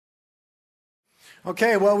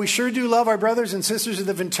Okay, well, we sure do love our brothers and sisters at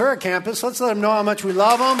the Ventura campus. Let's let them know how much we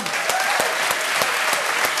love them.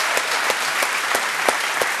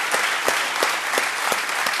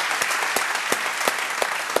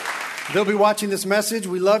 They'll be watching this message.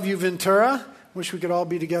 We love you, Ventura. Wish we could all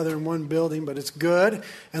be together in one building, but it's good.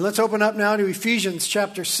 And let's open up now to Ephesians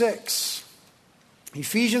chapter 6.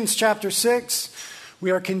 Ephesians chapter 6.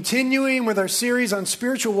 We are continuing with our series on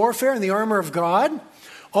spiritual warfare and the armor of God.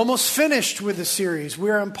 Almost finished with the series. We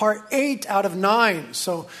are on part 8 out of 9.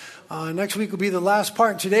 So next week will be the last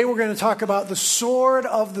part. Today we're going to talk about the sword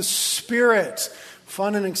of the Spirit.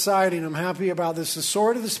 Fun and exciting. I'm happy about this. The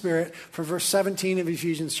sword of the Spirit from verse 17 of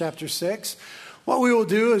Ephesians chapter 6. What we will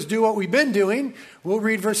do is do what we've been doing. We'll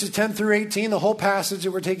read verses 10 through 18, the whole passage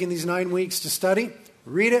that we're taking these 9 weeks to study.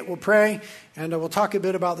 Read it, we'll pray, and we'll talk a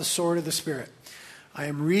bit about the sword of the Spirit. I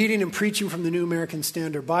am reading and preaching from the New American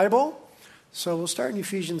Standard Bible. So we'll start in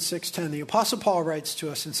Ephesians 6:10. The Apostle Paul writes to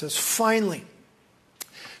us and says, "Finally,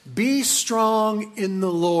 be strong in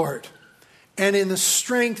the Lord and in the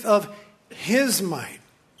strength of His might.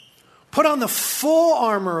 Put on the full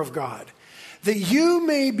armor of God, that you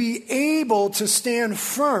may be able to stand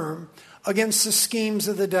firm against the schemes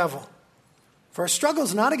of the devil. For our struggle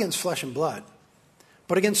is not against flesh and blood,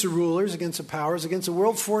 but against the rulers, against the powers, against the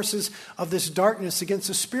world forces of this darkness, against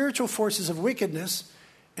the spiritual forces of wickedness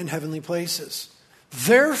in heavenly places.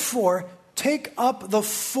 Therefore, take up the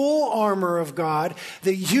full armor of God,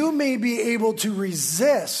 that you may be able to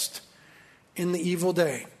resist in the evil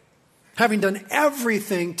day, having done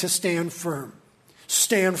everything to stand firm.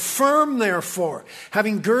 Stand firm, therefore,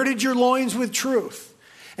 having girded your loins with truth,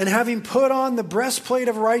 and having put on the breastplate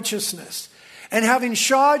of righteousness, and having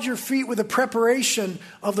shod your feet with the preparation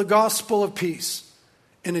of the gospel of peace.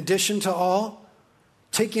 In addition to all,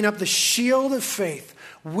 taking up the shield of faith,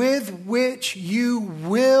 with which you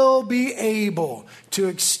will be able to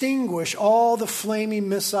extinguish all the flaming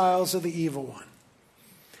missiles of the evil one.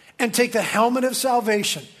 And take the helmet of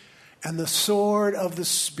salvation and the sword of the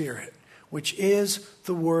Spirit, which is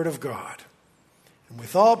the word of God. And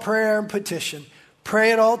with all prayer and petition,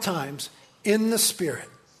 pray at all times in the Spirit.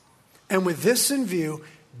 And with this in view,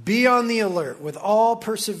 be on the alert with all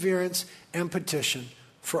perseverance and petition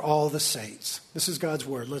for all the saints." This is God's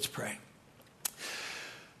word. Let's pray.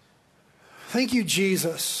 Thank you,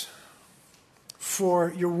 Jesus,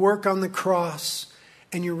 for your work on the cross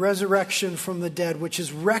and your resurrection from the dead, which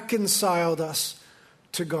has reconciled us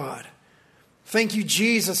to God. Thank you,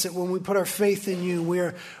 Jesus, that when we put our faith in you, we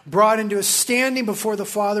are brought into a standing before the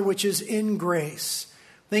Father, which is in grace.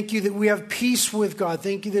 Thank you that we have peace with God.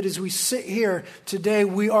 Thank you that as we sit here today,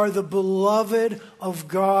 we are the beloved of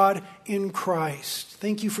God in Christ.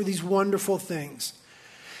 Thank you for these wonderful things.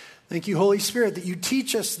 Thank you, Holy Spirit, that you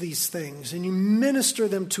teach us these things and you minister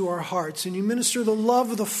them to our hearts and you minister the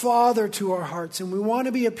love of the Father to our hearts. And we want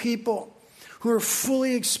to be a people who are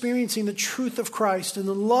fully experiencing the truth of Christ and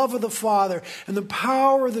the love of the Father and the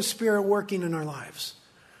power of the Spirit working in our lives.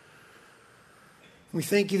 We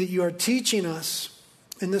thank you that you are teaching us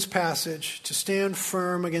in this passage to stand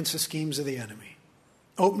firm against the schemes of the enemy,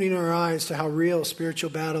 opening our eyes to how real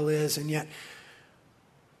spiritual battle is, and yet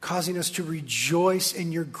causing us to rejoice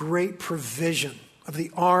in your great provision of the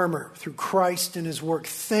armor through Christ and his work.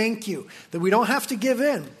 Thank you that we don't have to give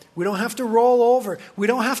in. We don't have to roll over. We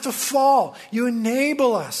don't have to fall. You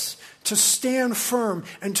enable us to stand firm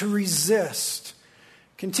and to resist.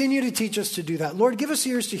 Continue to teach us to do that. Lord, give us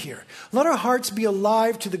ears to hear. Let our hearts be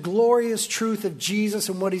alive to the glorious truth of Jesus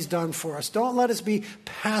and what he's done for us. Don't let us be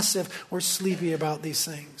passive or sleepy about these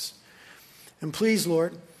things. And please,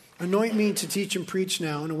 Lord, anoint me to teach and preach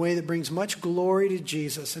now in a way that brings much glory to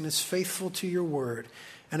Jesus and is faithful to your word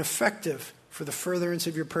and effective for the furtherance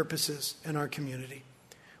of your purposes in our community.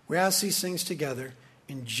 We ask these things together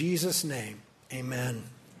in Jesus' name. Amen.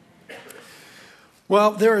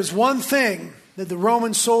 Well, there is one thing that the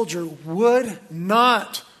Roman soldier would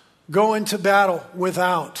not go into battle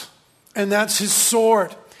without, and that's his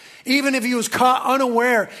sword. Even if he was caught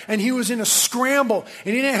unaware and he was in a scramble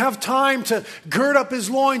and he didn't have time to gird up his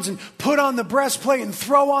loins and put on the breastplate and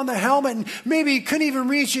throw on the helmet, and maybe he couldn't even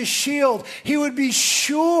reach his shield, he would be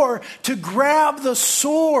sure to grab the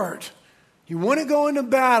sword. He wouldn't go into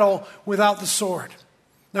battle without the sword.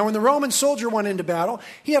 Now, when the Roman soldier went into battle,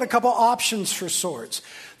 he had a couple options for swords.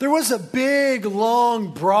 There was a big,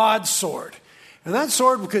 long, broadsword. And that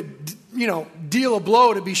sword could, deal a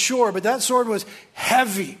blow to be sure, but that sword was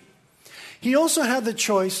heavy. He also had the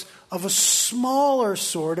choice of a smaller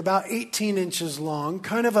sword, about 18 inches long,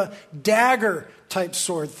 kind of a dagger type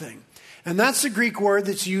sword thing. And that's the Greek word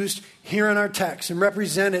that's used here in our text and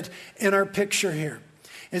represented in our picture here.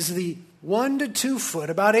 Is the 1 to 2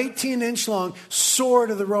 foot, about 18-inch long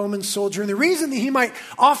sword of the Roman soldier. And the reason that he might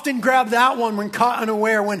often grab that one when caught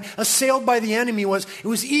unaware, when assailed by the enemy, was it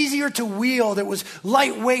was easier to wield, it was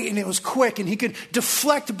lightweight, and it was quick, and he could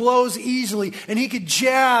deflect blows easily, and he could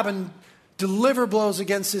jab and deliver blows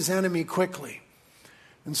against his enemy quickly.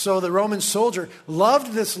 And so the Roman soldier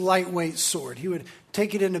loved this lightweight sword. He would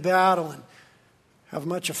take it into battle and have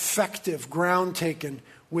much effective ground taken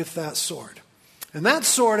with that sword. And that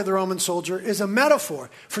sword of the Roman soldier is a metaphor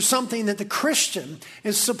for something that the Christian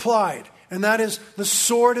is supplied, and that is the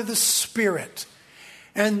sword of the Spirit.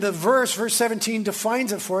 And the verse 17,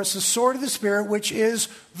 defines it for us, the sword of the Spirit, which is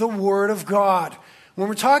the Word of God. When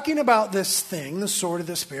we're talking about this thing, the sword of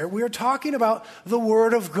the Spirit, we are talking about the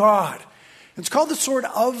Word of God. It's called the sword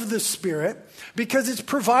of the Spirit because it's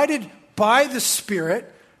provided by the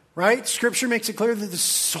Spirit. Right? Scripture makes it clear that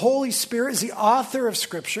the Holy Spirit is the author of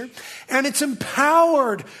Scripture, and it's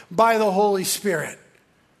empowered by the Holy Spirit.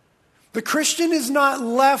 The Christian is not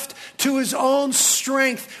left to his own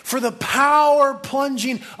strength for the power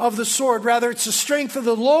plunging of the sword. Rather, it's the strength of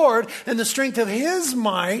the Lord and the strength of His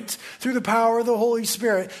might through the power of the Holy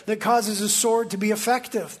Spirit that causes the sword to be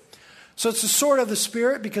effective. So it's the sword of the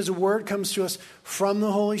Spirit because the Word comes to us from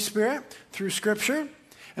the Holy Spirit through Scripture,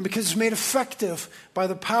 and because it's made effective by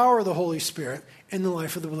the power of the Holy Spirit in the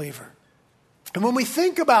life of the believer. And when we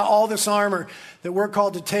think about all this armor that we're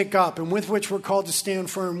called to take up and with which we're called to stand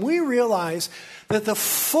firm, we realize that the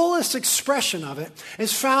fullest expression of it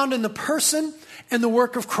is found in the person and the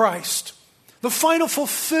work of Christ. The final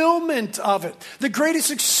fulfillment of it, the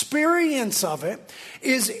greatest experience of it,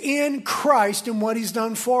 is in Christ and what He's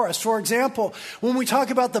done for us. For example, when we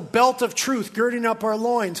talk about the belt of truth girding up our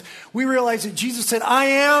loins, we realize that Jesus said, I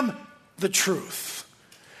am the truth.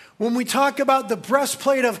 When we talk about the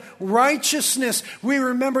breastplate of righteousness, we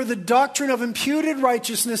remember the doctrine of imputed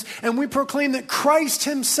righteousness, and we proclaim that Christ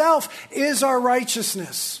Himself is our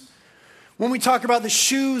righteousness. When we talk about the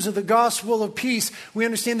shoes of the gospel of peace, we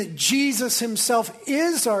understand that Jesus Himself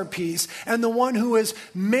is our peace and the one who has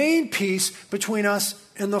made peace between us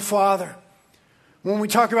and the Father. When we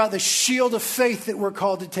talk about the shield of faith that we're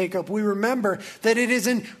called to take up, we remember that it is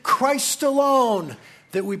in Christ alone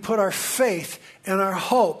that we put our faith and our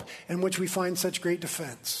hope, in which we find such great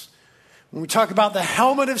defense. When we talk about the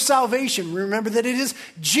helmet of salvation, we remember that it is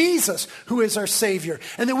Jesus who is our Savior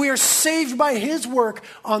and that we are saved by His work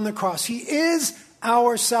on the cross. He is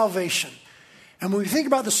our salvation. And when we think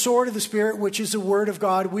about the sword of the Spirit, which is the Word of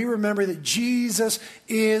God, we remember that Jesus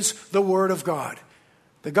is the Word of God.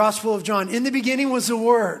 The Gospel of John, in the beginning was the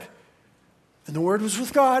Word. And the Word was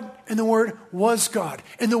with God, and the Word was God.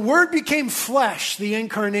 And the Word became flesh, the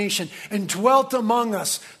incarnation, and dwelt among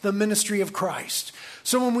us, the ministry of Christ.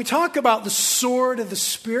 So when we talk about the sword of the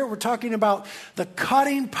Spirit, we're talking about the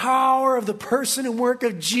cutting power of the person and work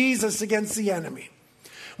of Jesus against the enemy.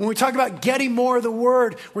 When we talk about getting more of the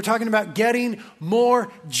Word, we're talking about getting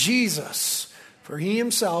more Jesus. For He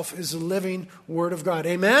Himself is the living Word of God.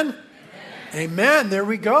 Amen? Amen. Amen. There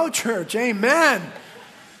we go, church. Amen.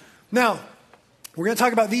 Now, we're going to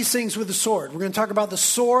talk about these things with the sword. We're going to talk about the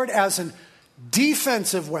sword as a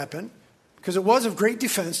defensive weapon, because it was of great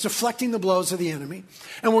defense, deflecting the blows of the enemy.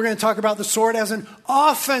 And we're going to talk about the sword as an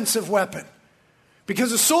offensive weapon,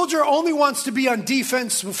 because a soldier only wants to be on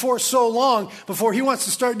defense before so long before he wants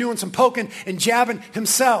to start doing some poking and jabbing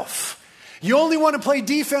himself. You only want to play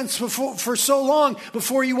defense for so long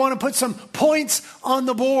before you want to put some points on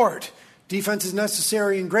the board. Defense is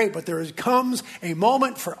necessary and great, but there comes a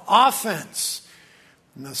moment for offense.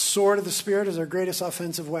 And the sword of the Spirit is our greatest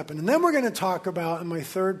offensive weapon. And then we're going to talk about, in my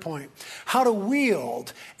third point, how to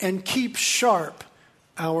wield and keep sharp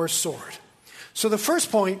our sword. So the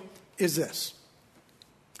first point is this.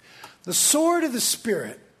 The sword of the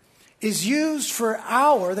Spirit is used for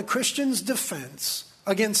the Christian's defense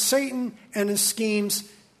against Satan and his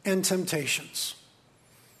schemes and temptations.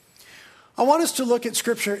 I want us to look at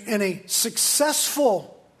Scripture in a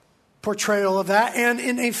successful portrayal of that and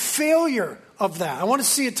in a failure of that. I want to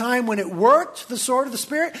see a time when it worked, the sword of the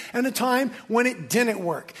Spirit, and a time when it didn't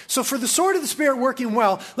work. So for the sword of the Spirit working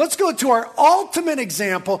well, let's go to our ultimate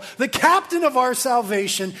example, the captain of our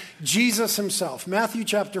salvation, Jesus Himself. Matthew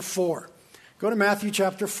chapter 4. Go to Matthew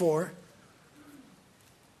chapter 4.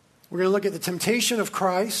 We're going to look at the temptation of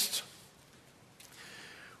Christ.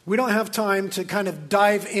 We don't have time to kind of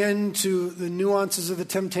dive into the nuances of the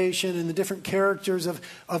temptation and the different characters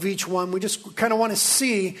of each one. We just kind of want to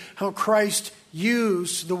see how Christ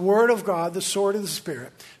used the Word of God, the sword of the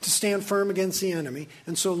Spirit, to stand firm against the enemy,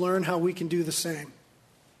 and so learn how we can do the same.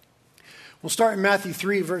 We'll start in Matthew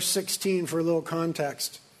 3, verse 16 for a little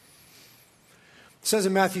context. It says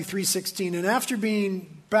in Matthew 3:16, and after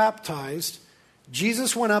being baptized,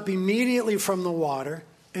 Jesus went up immediately from the water,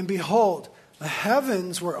 and behold, the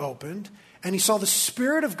heavens were opened, and he saw the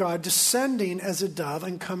Spirit of God descending as a dove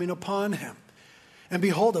and coming upon him. And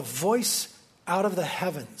behold, a voice out of the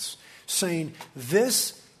heavens saying,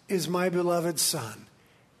 this is my beloved Son,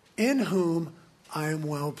 in whom I am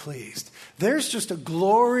well pleased. There's just a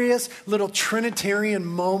glorious little Trinitarian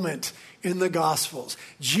moment in the Gospels.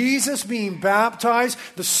 Jesus being baptized,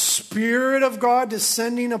 the Spirit of God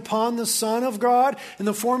descending upon the Son of God in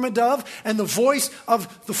the form of a dove, and the voice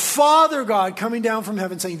of the Father God coming down from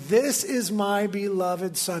heaven saying, this is my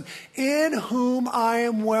beloved Son, in whom I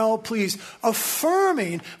am well pleased,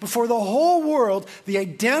 affirming before the whole world the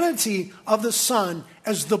identity of the Son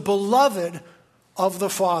as the beloved of the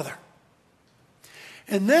Father.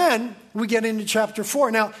 And then we get into chapter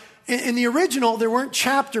 4. Now, in the original, there weren't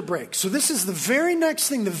chapter breaks. So this is the very next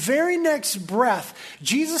thing, the very next breath.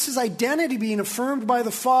 Jesus' identity being affirmed by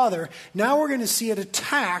the Father. Now we're going to see it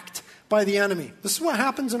attacked by the enemy. This is what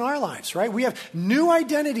happens in our lives, right? We have new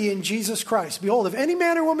identity in Jesus Christ. Behold, if any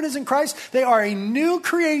man or woman is in Christ, they are a new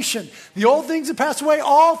creation. The old things have passed away.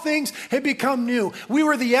 All things have become new. We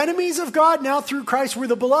were the enemies of God. Now through Christ, we're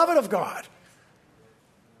the beloved of God.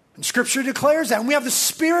 And Scripture declares that. And we have the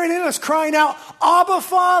Spirit in us crying out, Abba,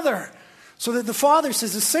 Father. So that the Father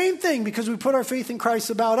says the same thing because we put our faith in Christ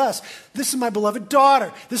about us. This is my beloved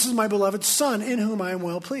daughter. This is my beloved Son in whom I am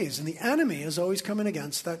well pleased. And the enemy is always coming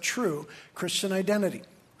against that true Christian identity.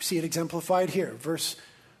 We see it exemplified here. Verse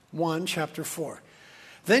 1, chapter 4.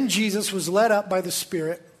 Then Jesus was led up by the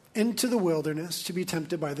Spirit into the wilderness to be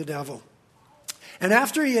tempted by the devil. And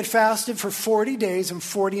after he had fasted for 40 days and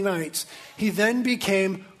 40 nights, he then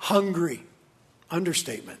became hungry.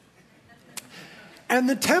 Understatement. And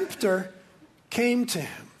the tempter came to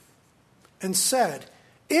him and said,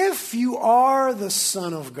 if you are the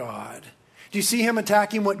Son of God. Do you see him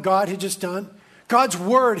attacking what God had just done? God's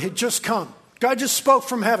word had just come. God just spoke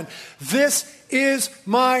from heaven. This is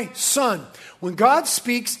my Son. When God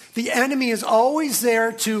speaks, the enemy is always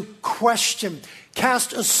there to question,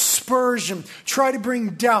 cast aspersion, try to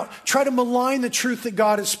bring doubt, try to malign the truth that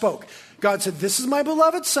God has spoke. God said, this is my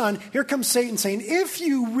beloved Son. Here comes Satan saying, if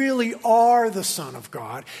you really are the Son of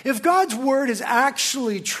God, if God's word is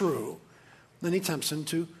actually true, then he tempts him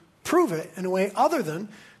to prove it in a way other than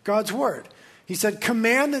God's word. He said,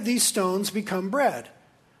 command that these stones become bread.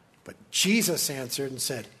 But Jesus answered and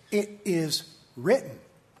said, it is written.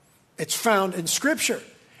 It's found in Scripture.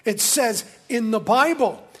 It says in the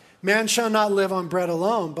Bible, man shall not live on bread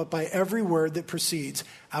alone, but by every word that proceeds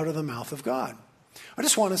out of the mouth of God. I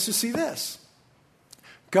just want us to see this.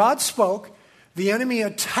 God spoke, the enemy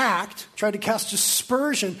attacked, tried to cast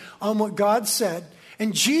aspersion on what God said,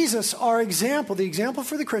 and Jesus, our example, the example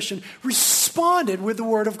for the Christian, responded with the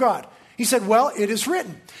word of God. He said, well, it is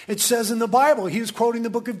written. It says in the Bible. He was quoting the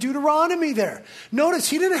book of Deuteronomy there. Notice,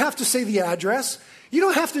 he didn't have to say the address. You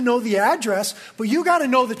don't have to know the address, but you got to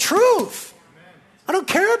know the truth. I don't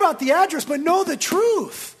care about the address, but know the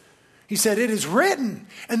truth. He said, it is written.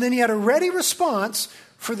 And then he had a ready response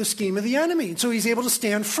for the scheme of the enemy. And so he's able to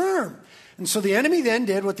stand firm. And so the enemy then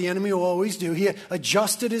did what the enemy will always do. He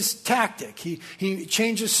adjusted his tactic. He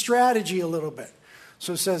changed his strategy a little bit.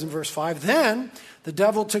 So it says in verse 5, then the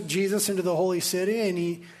devil took Jesus into the holy city and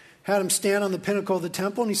he had him stand on the pinnacle of the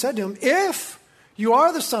temple. And he said to him, if you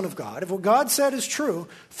are the Son of God, if what God said is true,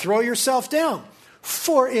 throw yourself down,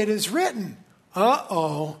 for it is written.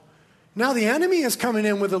 Uh-oh. Now the enemy is coming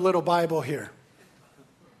in with a little Bible here.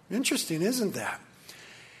 Interesting, isn't that?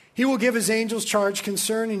 He will give his angels charge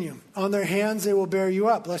concerning you. On their hands they will bear you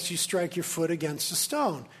up, lest you strike your foot against a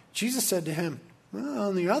stone. Jesus said to him, well,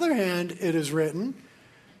 on the other hand, it is written.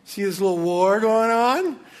 See this little war going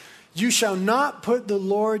on? You shall not put the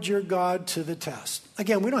Lord your God to the test.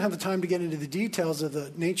 Again, we don't have the time to get into the details of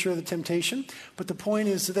the nature of the temptation, but the point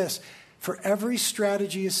is this. For every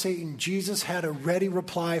strategy of Satan, Jesus had a ready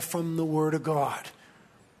reply from the Word of God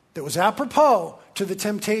that was apropos to the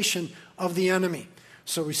temptation of the enemy.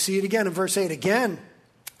 So we see it again in verse 8. Again,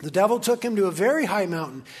 the devil took him to a very high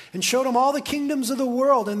mountain and showed him all the kingdoms of the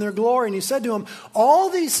world and their glory. And he said to him, all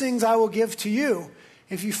these things I will give to you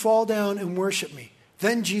if you fall down and worship me.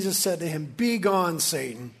 Then Jesus said to him, be gone,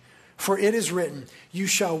 Satan, for it is written, you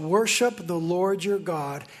shall worship the Lord your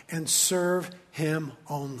God and serve him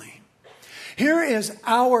only. Here is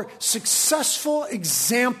our successful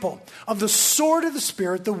example of the sword of the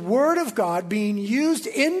Spirit, the Word of God, being used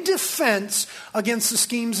in defense against the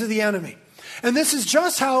schemes of the enemy. And this is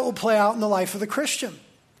just how it will play out in the life of the Christian.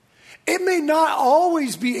 It may not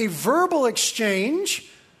always be a verbal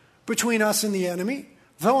exchange between us and the enemy,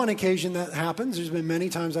 Though on occasion that happens, there's been many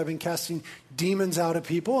times I've been casting demons out of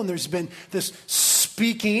people, and there's been this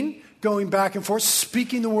speaking, going back and forth,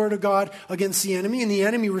 speaking the word of God against the enemy, and the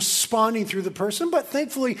enemy responding through the person. But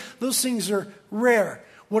thankfully, those things are rare.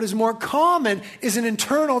 What is more common is an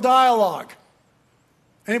internal dialogue.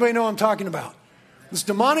 Anybody know what I'm talking about? This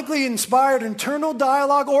demonically inspired internal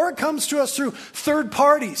dialogue, or it comes to us through third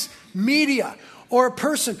parties, media, or a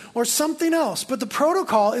person, or something else. But the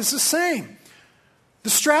protocol is the same. The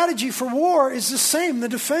strategy for war is the same. The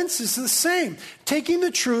defense is the same. Taking the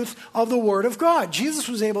truth of the Word of God. Jesus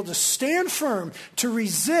was able to stand firm, to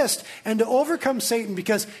resist, and to overcome Satan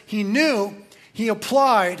because he knew, he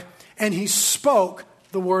applied, and he spoke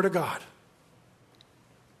the Word of God.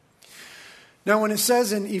 Now, when it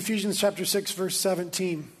says in Ephesians chapter 6, verse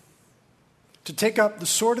 17, to take up the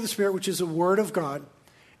sword of the Spirit, which is the Word of God,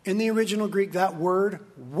 in the original Greek, that word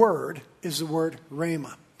is the word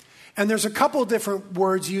rhema. And there's a couple different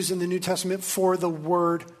words used in the New Testament for the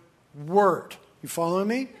word. You following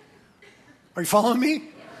me? Are you following me?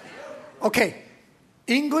 Okay.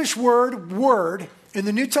 English word. In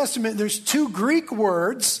the New Testament, there's two Greek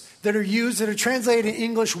words that are used that are translated in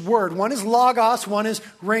English word. One is logos, one is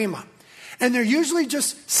rhema. And they're usually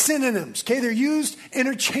just synonyms, okay? They're used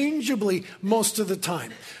interchangeably most of the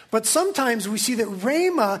time. But sometimes we see that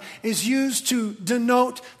rhema is used to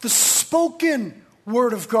denote the spoken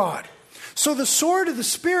word of God. So the sword of the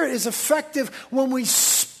Spirit is effective when we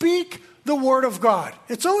speak the word of God.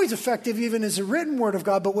 It's always effective even as a written word of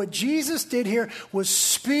God, but what Jesus did here was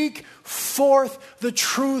speak forth the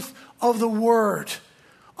truth of the word.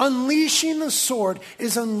 Unleashing the sword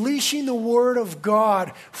is unleashing the word of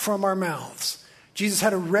God from our mouths. Jesus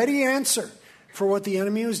had a ready answer for what the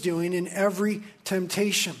enemy was doing in every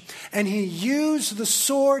temptation. And he used the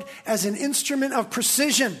sword as an instrument of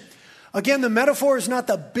precision. Again, the metaphor is not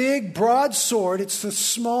the big, broad sword. It's the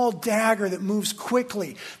small dagger that moves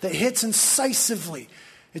quickly, that hits incisively.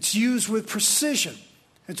 It's used with precision.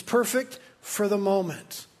 It's perfect for the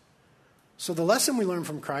moment. So the lesson we learn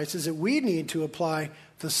from Christ is that we need to apply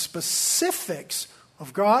the specifics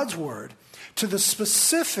of God's word to the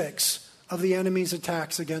specifics of the enemy's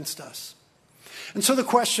attacks against us. And so the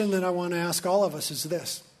question that I want to ask all of us is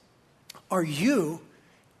this: are you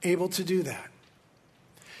able to do that?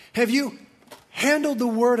 Have you handled the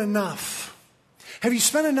word enough? Have you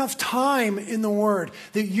spent enough time in the word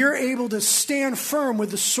that you're able to stand firm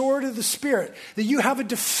with the sword of the Spirit, that you have a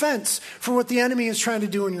defense for what the enemy is trying to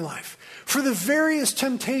do in your life, for the various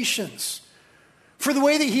temptations, for the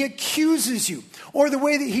way that he accuses you or the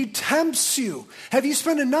way that he tempts you? Have you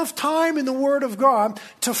spent enough time in the Word of God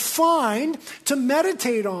to find, to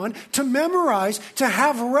meditate on, to memorize, to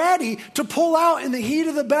have ready, to pull out in the heat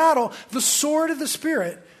of the battle the sword of the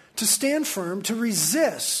Spirit, to stand firm, to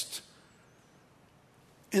resist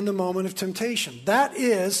in the moment of temptation? That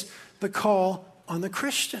is the call on the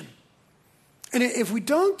Christian. And if we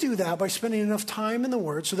don't do that by spending enough time in the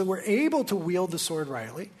Word so that we're able to wield the sword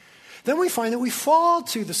rightly, then we find that we fall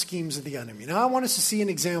to the schemes of the enemy. Now, I want us to see an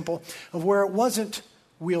example of where it wasn't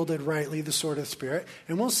wielded rightly, the sword of the Spirit.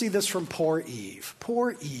 And we'll see this from poor Eve.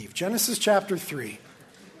 Poor Eve. Genesis chapter 3.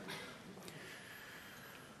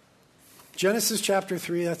 Genesis chapter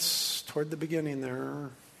 3, that's toward the beginning there.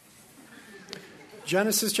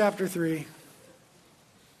 Genesis chapter 3.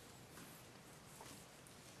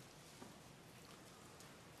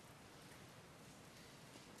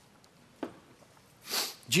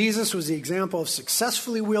 Jesus was the example of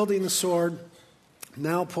successfully wielding the sword.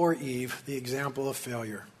 Now poor Eve, the example of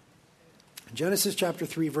failure. Genesis chapter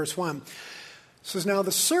 3, verse 1 says, now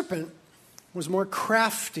the serpent was more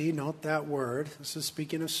crafty, note that word, this is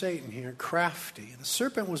speaking of Satan here, crafty. The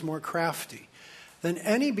serpent was more crafty than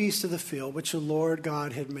any beast of the field which the Lord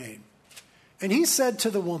God had made. And he said to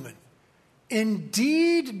the woman,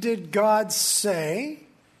 indeed did God say,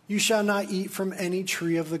 you shall not eat from any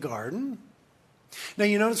tree of the garden? Now,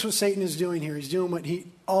 you notice what Satan is doing here. He's doing what he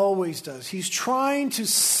always does. He's trying to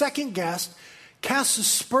second guess, cast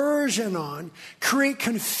aspersion on, create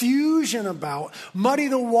confusion about, muddy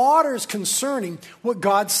the waters concerning what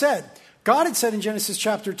God said. God had said in Genesis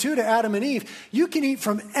chapter 2 to Adam and Eve, you can eat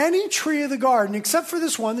from any tree of the garden except for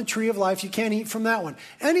this one, the tree of life. You can't eat from that one.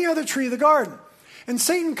 Any other tree of the garden. And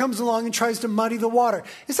Satan comes along and tries to muddy the water.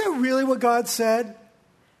 Is that really what God said?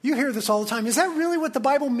 You hear this all the time. Is that really what the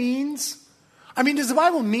Bible means? I mean, does the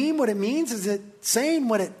Bible mean what it means? Is it saying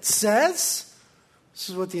what it says? This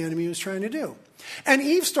is what the enemy was trying to do. And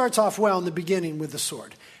Eve starts off well in the beginning with the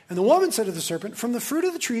sword. And the woman said to the serpent, from the fruit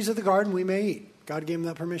of the trees of the garden we may eat. God gave him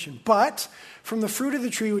that permission. But from the fruit of the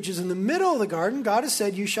tree which is in the middle of the garden, God has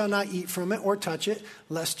said, you shall not eat from it or touch it,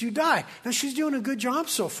 lest you die. Now, she's doing a good job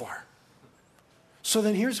so far. So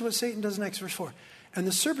then here's what Satan does next, verse 4. And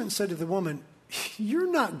the serpent said to the woman,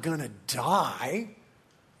 you're not going to die.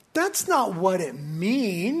 That's not what it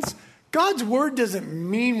means. God's word doesn't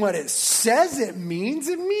mean what it says it means.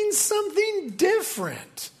 It means something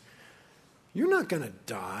different. You're not going to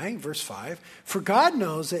die. Verse 5. For God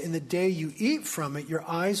knows that in the day you eat from it, your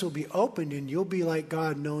eyes will be opened and you'll be like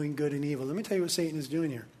God, knowing good and evil. Let me tell you what Satan is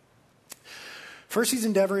doing here. First, he's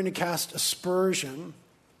endeavoring to cast aspersion,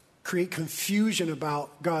 create confusion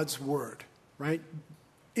about God's word, right?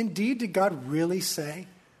 Indeed, did God really say?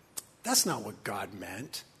 That's not what God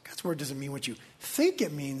meant. God's word doesn't mean what you think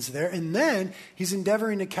it means there. And then he's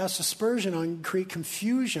endeavoring to cast aspersion on, create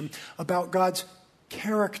confusion about God's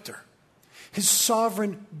character, his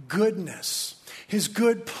sovereign goodness, his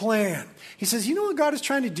good plan. He says, you know what God is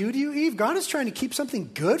trying to do to you, Eve? God is trying to keep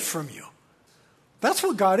something good from you. That's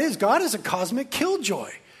what God is. God is a cosmic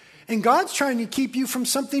killjoy. And God's trying to keep you from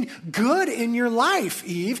something good in your life,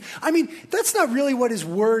 Eve. I mean, that's not really what his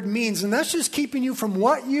word means. And that's just keeping you from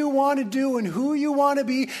what you want to do and who you want to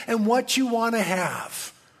be and what you want to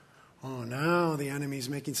have. Oh, now the enemy's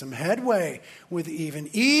making some headway with Eve. And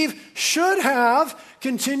Eve should have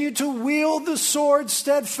continued to wield the sword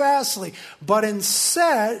steadfastly. But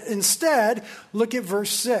instead, look at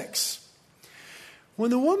verse 6.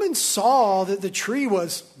 When the woman saw that the tree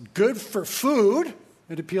was good for food,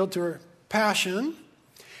 it appealed to her passion,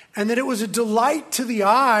 and that it was a delight to the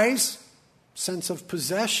eyes, sense of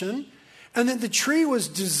possession, and that the tree was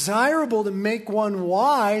desirable to make one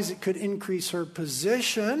wise, it could increase her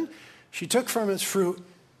position. She took from its fruit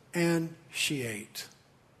and she ate.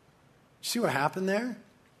 See what happened there?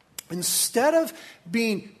 Instead of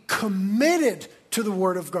being committed to the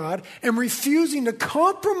Word of God and refusing to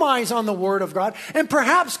compromise on the Word of God and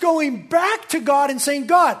perhaps going back to God and saying,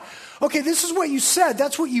 God, okay, this is what you said.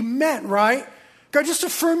 That's what you meant, right? God, just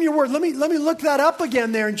affirm your word. Let me look that up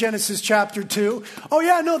again there in Genesis chapter 2. Oh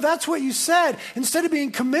yeah, no, that's what you said. Instead of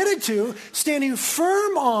being committed to, standing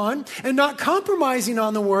firm on, and not compromising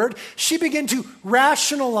on the word, she began to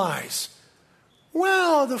rationalize.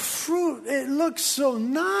 Wow, the fruit, it looks so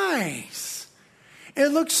nice. It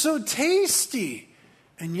looks so tasty.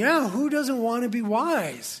 And yeah, who doesn't want to be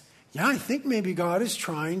wise? Yeah, I think maybe God is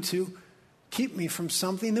trying to keep me from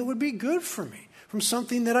something that would be good for me, from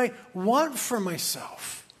something that I want for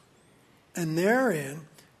myself. And therein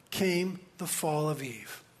came the fall of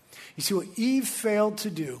Eve. You see, what Eve failed to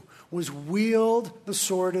do was wield the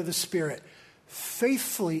sword of the Spirit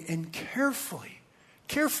faithfully and carefully.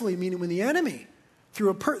 Carefully meaning when the enemy, through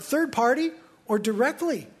a third party or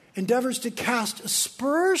directly, endeavors to cast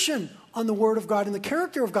aspersion on the word of God and the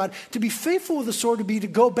character of God, to be faithful with the sword would be to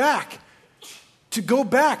go back. To go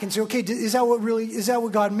back and say, okay, is that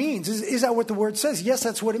what God means? Is that what the word says? Yes,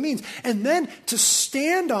 that's what it means. And then to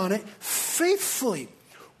stand on it faithfully,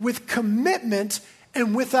 with commitment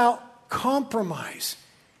and without compromise.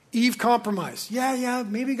 Eve compromised. Yeah,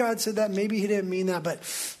 maybe God said that. Maybe he didn't mean that, but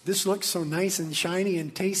this looks so nice and shiny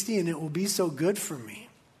and tasty and it will be so good for me.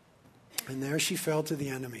 And there she fell to the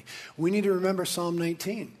enemy. We need to remember Psalm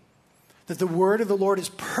 19, that the word of the Lord is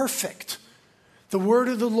perfect. The word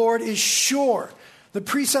of the Lord is sure. The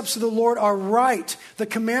precepts of the Lord are right. The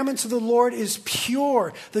commandments of the Lord is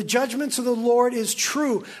pure. The judgments of the Lord is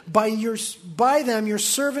true. By them your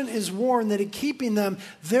servant is warned that in keeping them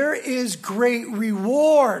there is great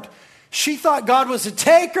reward. She thought God was a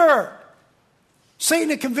taker. Satan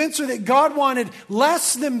had convinced her that God wanted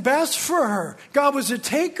less than best for her. God was a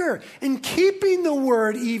taker. In keeping the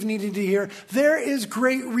word, Eve needed to hear, there is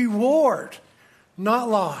great reward, not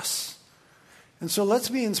loss. And so let's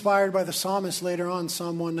be inspired by the psalmist later on,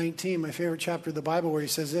 Psalm 119, my favorite chapter of the Bible, where he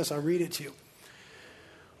says this. I'll read it to you.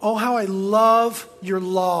 Oh, how I love your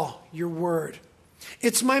law, your word.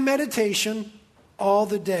 It's my meditation all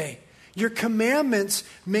the day. Your commandments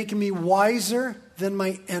make me wiser than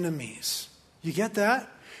my enemies. You get that?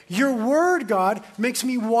 Your word, God, makes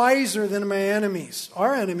me wiser than my enemies.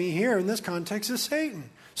 Our enemy here in this context is Satan.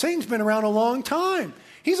 Satan's been around a long time.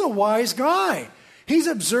 He's a wise guy. He's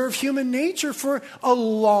observed human nature for a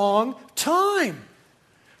long time.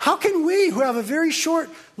 How can we, who have a very short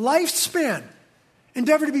lifespan,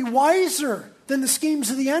 endeavor to be wiser than the schemes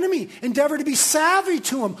of the enemy, endeavor to be savvy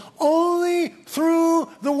to him? Only through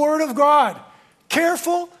the Word of God.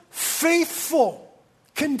 Careful, faithful,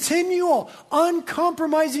 continual,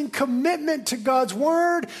 uncompromising commitment to God's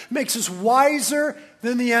Word makes us wiser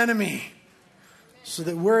than the enemy, so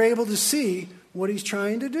that we're able to see what he's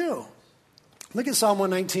trying to do. Look at Psalm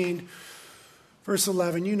 119, Verse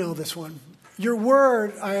 11, you know this one. Your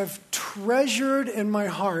word I have treasured in my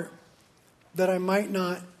heart that I might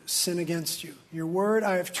not sin against you. Your word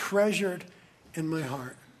I have treasured in my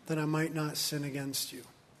heart that I might not sin against you.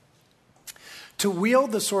 To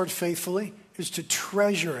wield the sword faithfully is to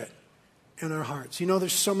treasure it in our hearts. You know,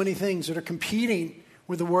 there's so many things that are competing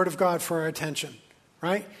with the word of God for our attention,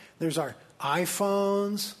 right? There's our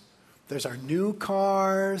iPhones, there's our new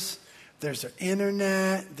cars, there's our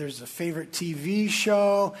internet, there's a favorite TV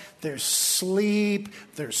show, there's sleep,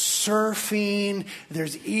 there's surfing,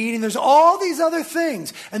 there's eating, there's all these other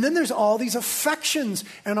things. And then there's all these affections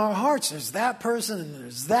in our hearts. There's that person and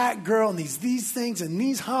there's that girl and these things and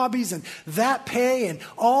these hobbies and that pay and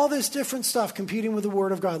all this different stuff competing with the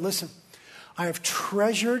word of God. Listen, I have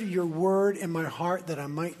treasured your word in my heart that I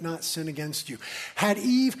might not sin against you. Had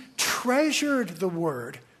Eve treasured the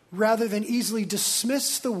word rather than easily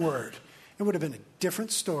dismiss the word, it would have been a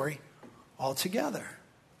different story altogether.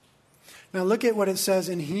 Now look at what it says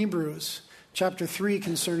in Hebrews chapter 3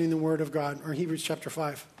 concerning the word of God, or Hebrews chapter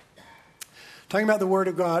 5. Talking about the word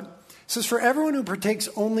of God, it says, for everyone who partakes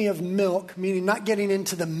only of milk, meaning not getting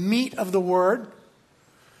into the meat of the word,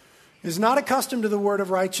 is not accustomed to the word of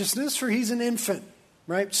righteousness, for he's an infant,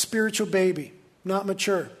 right? Spiritual baby, not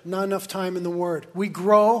mature, not enough time in the word. We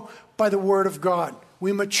grow by the word of God.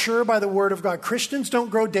 We mature by the word of God. Christians don't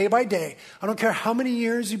grow day by day. I don't care how many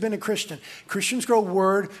years you've been a Christian. Christians grow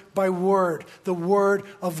word by word, the word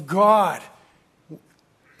of God.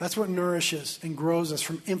 That's what nourishes and grows us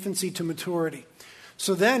from infancy to maturity.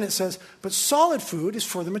 So then it says, but solid food is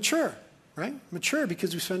for the mature, right? Mature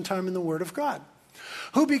because we spend time in the word of God.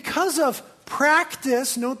 Who because of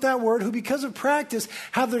practice, note that word, who because of practice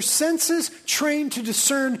have their senses trained to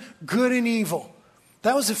discern good and evil.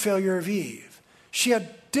 That was a failure of Eve. She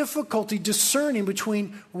had difficulty discerning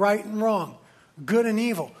between right and wrong, good and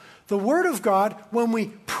evil. The word of God, when we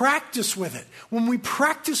practice with it, when we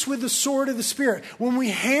practice with the sword of the Spirit, when we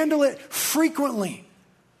handle it frequently,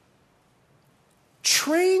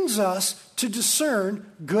 trains us to discern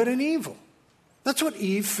good and evil. That's what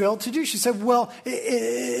Eve failed to do. She said, well,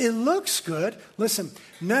 it looks good. Listen,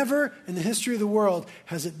 never in the history of the world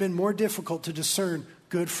has it been more difficult to discern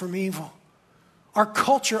good from evil. Our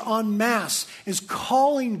culture en masse is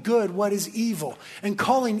calling good what is evil and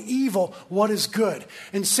calling evil what is good.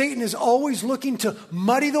 And Satan is always looking to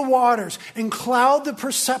muddy the waters and cloud the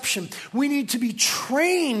perception. We need to be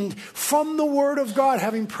trained from the word of God,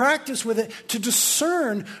 having practiced with it, to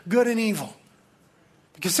discern good and evil.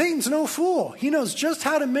 Because Satan's no fool. He knows just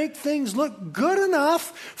how to make things look good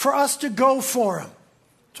enough for us to go for him.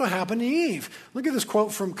 That's what happened to Eve. Look at this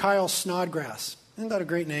quote from Kyle Snodgrass. Isn't that a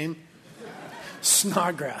great name?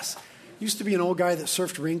 Snodgrass. Used to be an old guy that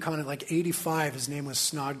surfed Rincon at like 85. His name was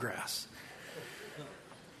Snodgrass.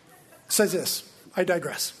 Says this. I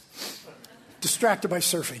digress. Distracted by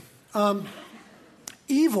surfing.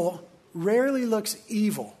 Evil rarely looks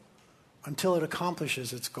evil until it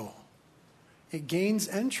accomplishes its goal. It gains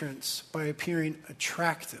entrance by appearing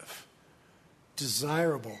attractive,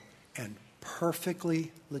 desirable, and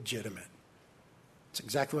perfectly legitimate. That's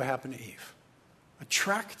exactly what happened to Eve.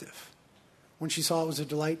 Attractive. When she saw it was a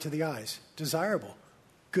delight to the eyes. Desirable.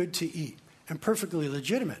 Good to eat. And perfectly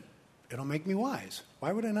legitimate. It'll make me wise.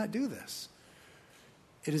 Why would I not do this?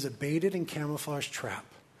 It is a baited and camouflaged trap.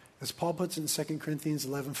 As Paul puts it in 2 Corinthians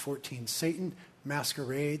 11:14, Satan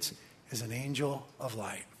masquerades as an angel of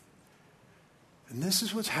light. And this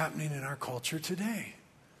is what's happening in our culture today.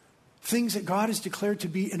 Things that God has declared to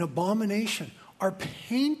be an abomination are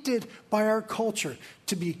painted by our culture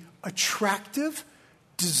to be attractive,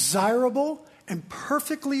 desirable, and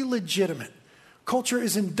perfectly legitimate. Culture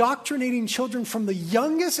is indoctrinating children from the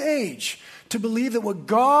youngest age to believe that what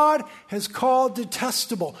God has called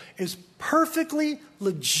detestable is perfectly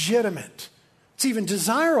legitimate. It's even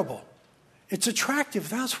desirable. It's attractive.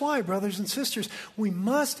 That's why, brothers and sisters, we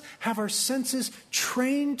must have our senses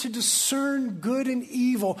trained to discern good and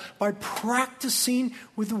evil by practicing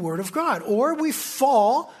with the Word of God, or we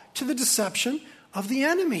fall to the deception of the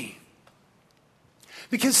enemy.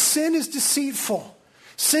 Because sin is deceitful.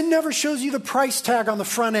 Sin never shows you the price tag on the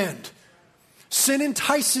front end. Sin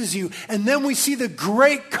entices you, and then we see the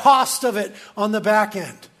great cost of it on the back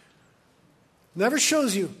end. Never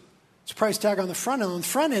shows you its price tag on the front end. On the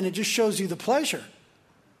front end, it just shows you the pleasure.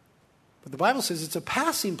 But the Bible says it's a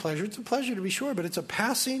passing pleasure. It's a pleasure to be sure, but it's a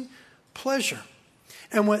passing pleasure.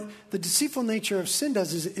 And what the deceitful nature of sin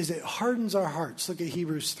does is it hardens our hearts. Look at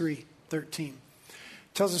Hebrews 3:13.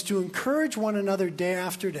 It tells us to encourage one another day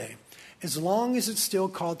after day, as long as it's still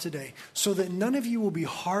called today, so that none of you will be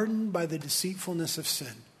hardened by the deceitfulness of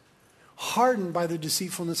sin. hardened by the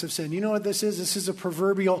deceitfulness of sin. You know what this is? This is a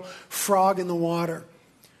proverbial frog in the water,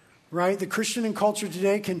 right? The Christian in culture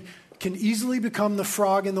today can easily become the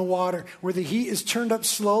frog in the water, where the heat is turned up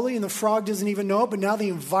slowly and the frog doesn't even know it, but now the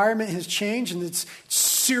environment has changed and it's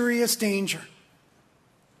serious danger.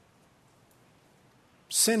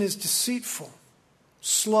 Sin is deceitful,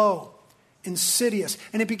 slow, insidious,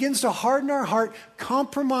 and it begins to harden our heart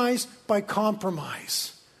compromise by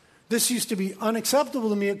compromise. This used to be unacceptable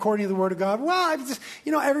to me according to the Word of God. Well,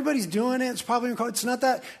 everybody's doing it. It's probably it's not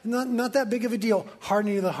that big of a deal.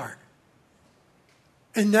 Hardening of the heart.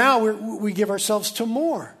 And now we give ourselves to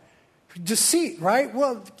more. Deceit, right?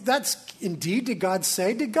 Well, that's indeed, did God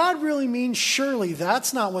say? Did God really mean? Surely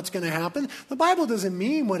that's not what's going to happen. The Bible doesn't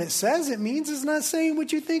mean what it says. It means it's not saying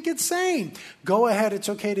what you think it's saying. Go ahead, it's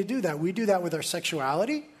okay to do that. We do that with our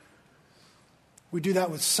sexuality. We do that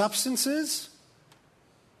with substances.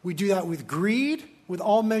 We do that with greed, with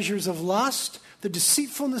all measures of lust, the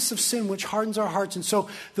deceitfulness of sin which hardens our hearts. And so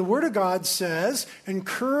the Word of God says,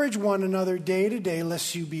 encourage one another day to day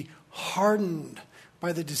lest you be hardened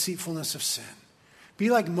by the deceitfulness of sin. Be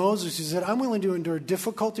like Moses, who said, I'm willing to endure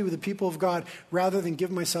difficulty with the people of God rather than give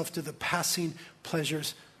myself to the passing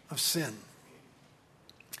pleasures of sin.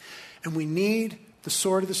 And we need the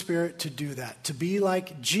sword of the Spirit to do that, to be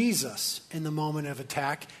like Jesus in the moment of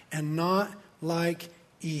attack and not like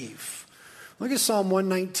Eve. Look at Psalm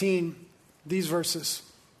 119, these verses.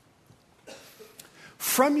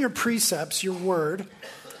 From your precepts, your word,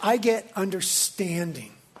 I get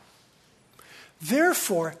understanding.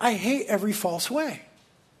 Therefore, I hate every false way.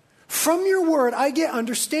 From your word, I get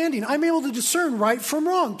understanding. I'm able to discern right from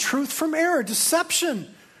wrong, truth from error, deception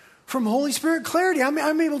from Holy Spirit clarity.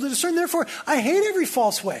 I'm able to discern. Therefore, I hate every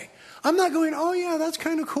false way. I'm not going, oh yeah, that's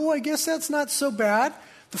kind of cool. I guess that's not so bad.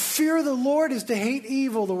 The fear of the Lord is to hate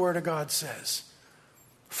evil, the Word of God says.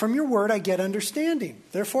 From your word, I get understanding.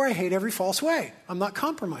 Therefore, I hate every false way. I'm not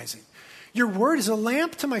compromising. Your word is a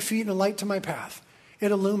lamp to my feet and a light to my path.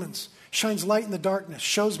 It illumines, shines light in the darkness,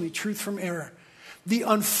 shows me truth from error. The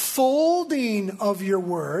unfolding of your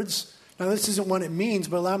words, now this isn't what it means,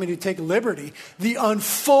 but allow me to take liberty. The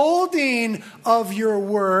unfolding of your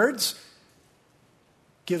words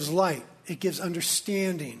gives light. It gives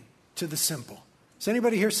understanding to the simple. Is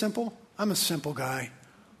anybody here simple? I'm a simple guy.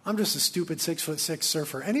 I'm just a stupid 6'6"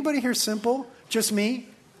 surfer. Anybody here simple? Just me?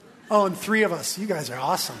 Oh, and 3 of us. You guys are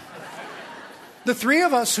awesome. The 3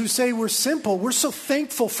 of us who say we're simple, we're so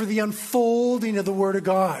thankful for the unfolding of the Word of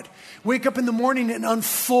God. Wake up in the morning and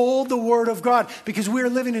unfold the Word of God because we are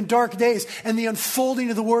living in dark days and the unfolding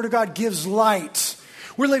of the Word of God gives light.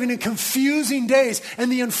 We're living in confusing days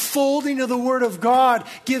and the unfolding of the Word of God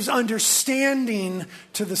gives understanding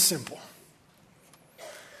to the simple.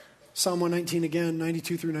 Psalm 119 again,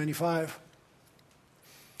 92 through 95.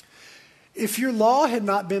 If your law had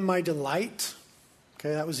not been my delight,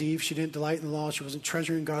 okay, that was Eve. She didn't delight in the law. She wasn't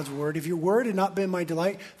treasuring God's word. If your word had not been my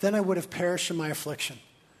delight, then I would have perished in my affliction.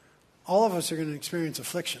 All of us are going to experience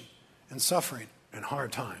affliction and suffering and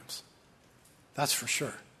hard times. That's for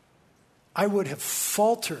sure. I would have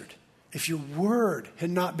faltered if your word had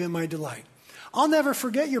not been my delight. I'll never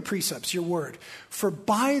forget your precepts, your word, for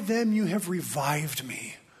by them you have revived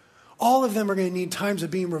me. All of them are going to need times of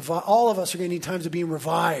being revived. All of us are going to need times of being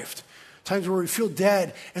revived. Times where we feel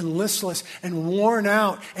dead and listless and worn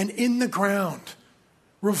out and in the ground.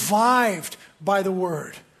 Revived by the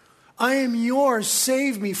word. I am yours,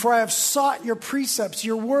 save me, for I have sought your precepts,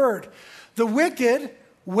 your word. The wicked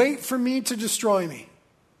wait for me to destroy me.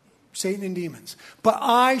 Satan and demons. But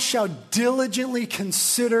I shall diligently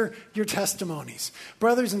consider your testimonies.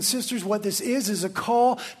 Brothers and sisters, what this is a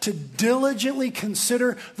call to diligently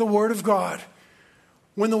consider the Word of God.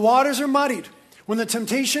 When the waters are muddied, when the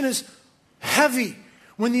temptation is heavy,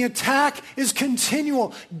 when the attack is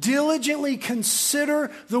continual, diligently consider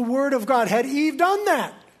the Word of God. Had Eve done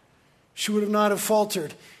that, she would have not have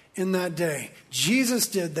faltered in that day. Jesus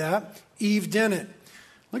did that. Eve didn't.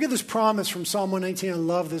 Look at this promise from Psalm 119. I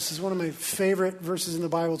love this. This is one of my favorite verses in the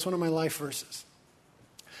Bible. It's one of my life verses.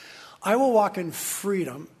 I will walk in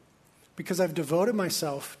freedom because I've devoted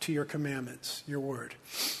myself to your commandments, your word.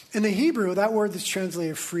 In the Hebrew, that word that's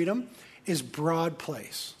translated freedom is broad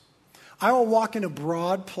place. I will walk in a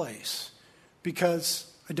broad place because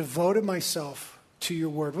I devoted myself to your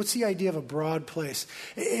word. What's the idea of a broad place?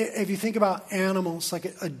 If you think about animals like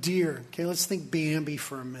a deer, okay, let's think Bambi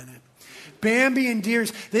for a minute. Bambi and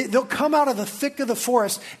deers, they'll come out of the thick of the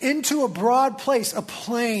forest into a broad place, a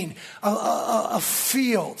plain, a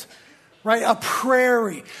field, right? A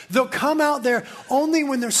prairie. They'll come out there only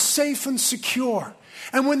when they're safe and secure.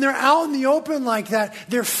 And when they're out in the open like that,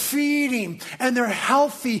 they're feeding and they're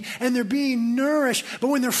healthy and they're being nourished. But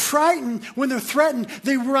when they're frightened, when they're threatened,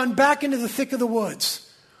 they run back into the thick of the woods.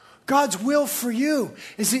 God's will for you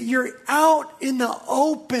is that you're out in the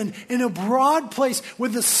open, in a broad place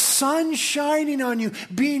with the sun shining on you,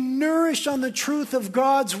 being nourished on the truth of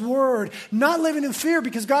God's word, not living in fear,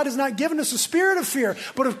 because God has not given us a spirit of fear,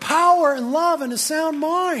 but of power and love and a sound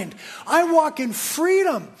mind. I walk in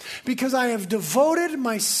freedom because I have devoted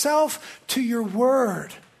myself to your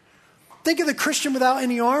word. Think of the Christian without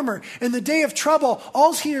any armor. In the day of trouble,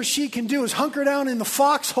 all he or she can do is hunker down in the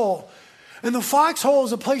foxhole. And the foxhole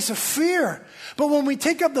is a place of fear. But when we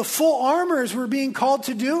take up the full armor as we're being called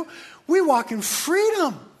to do, we walk in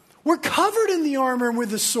freedom. We're covered in the armor and with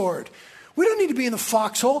the sword. We don't need to be in the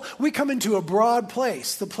foxhole. We come into a broad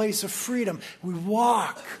place, the place of freedom. We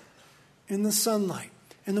walk in the sunlight,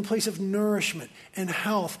 in the place of nourishment and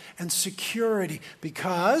health and security,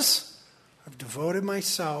 because I've devoted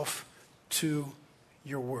myself to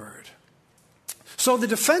your word. So the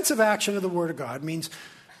defensive action of the word of God means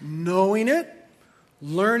knowing it,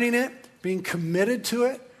 learning it, being committed to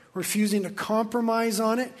it, refusing to compromise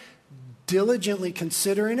on it, diligently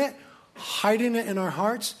considering it, hiding it in our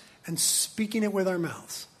hearts, and speaking it with our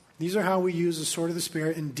mouths. These are how we use the sword of the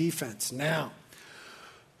Spirit in defense. Now,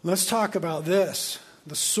 let's talk about this.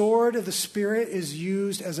 The sword of the Spirit is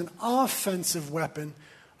used as an offensive weapon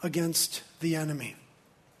against the enemy.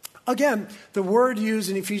 Again, the word used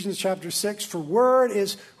in Ephesians chapter 6 for word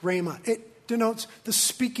is rhema. It denotes the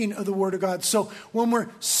speaking of the word of God. So when we're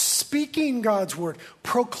speaking God's word,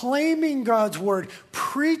 proclaiming God's word,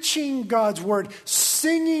 preaching God's word,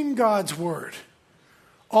 singing God's word,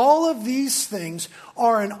 all of these things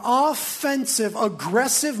are an offensive,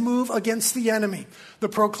 aggressive move against the enemy. The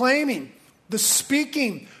proclaiming, the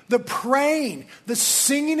speaking, the praying, the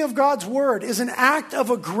singing of God's word is an act of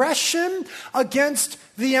aggression against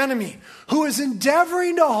the enemy, who is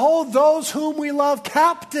endeavoring to hold those whom we love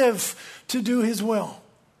captive to do his will.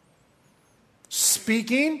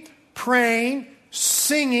 Speaking, praying,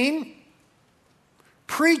 singing,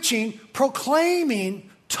 preaching, proclaiming,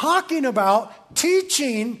 talking about,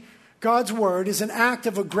 teaching God's word is an act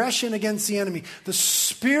of aggression against the enemy. The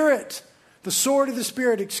Spirit, the sword of the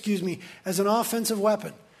Spirit, as an offensive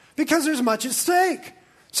weapon. Because there's much at stake.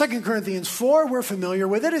 2 Corinthians 4, we're familiar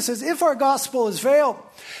with it. It says, if our gospel is veiled,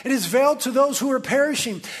 it is veiled to those who are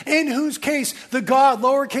perishing, in whose case the God,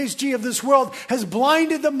 lowercase g, of this world has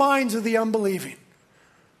blinded the minds of the unbelieving,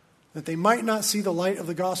 that they might not see the light of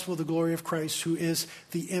the gospel of the glory of Christ, who is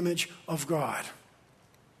the image of God.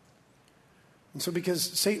 And so because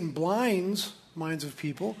Satan blinds minds of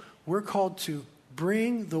people, we're called to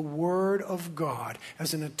bring the word of God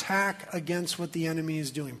as an attack against what the enemy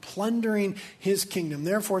is doing, plundering his kingdom.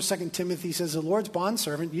 Therefore, 2 Timothy says, the Lord's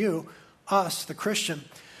bondservant, you, us, the Christian,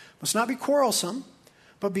 must not be quarrelsome,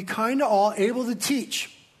 but be kind to all, able to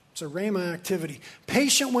teach. It's a rhema activity.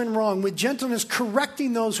 Patient when wrong, with gentleness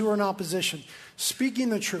correcting those who are in opposition, speaking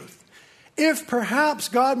the truth. If perhaps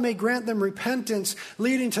God may grant them repentance,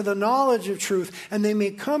 leading to the knowledge of truth, and they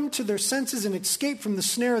may come to their senses and escape from the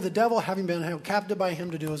snare of the devil, having been held captive by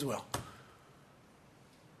him to do his will.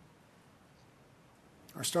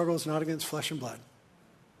 Our struggle is not against flesh and blood,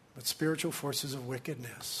 but spiritual forces of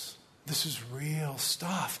wickedness. This is real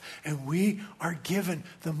stuff. And we are given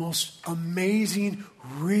the most amazing,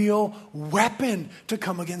 real weapon to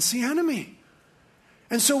come against the enemy.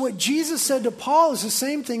 And so what Jesus said to Paul is the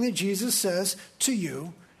same thing that Jesus says to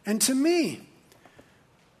you and to me.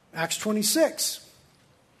 Acts 26.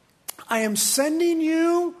 I am sending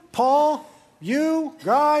you, Paul, you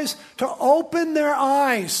guys, to open their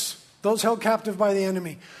eyes, those held captive by the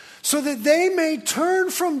enemy, so that they may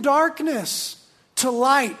turn from darkness to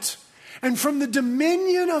light, and from the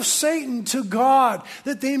dominion of Satan to God,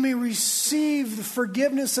 that they may receive the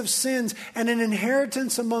forgiveness of sins and an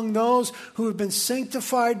inheritance among those who have been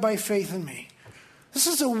sanctified by faith in me. This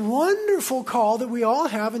is a wonderful call that we all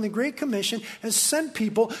have, and the Great Commission has sent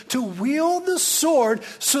people to wield the sword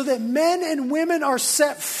so that men and women are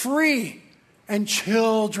set free, and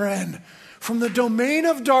children from the domain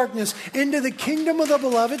of darkness into the kingdom of the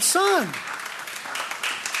beloved Son.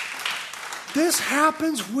 This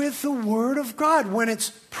happens with the Word of God when it's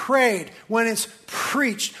prayed, when it's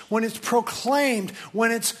preached, when it's proclaimed,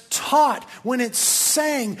 when it's taught, when it's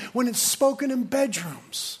sang, when it's spoken in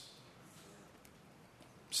bedrooms.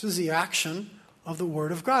 This is the action of the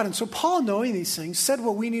Word of God. And so Paul, knowing these things, said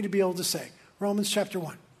what we need to be able to say. Romans chapter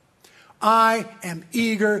 1. I am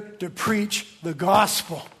eager to preach the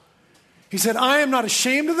gospel. He said, I am not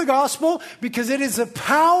ashamed of the gospel because it is the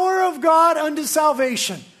power of God unto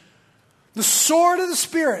salvation The sword of the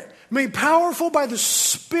Spirit, made powerful by the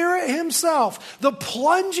Spirit himself, the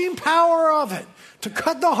plunging power of it to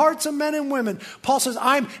cut the hearts of men and women. Paul says,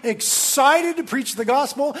 I'm excited to preach the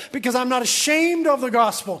gospel because I'm not ashamed of the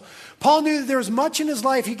gospel. Paul knew that there was much in his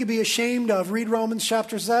life he could be ashamed of. Read Romans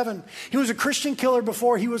chapter 7. He was a Christian killer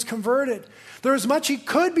before he was converted. There was much he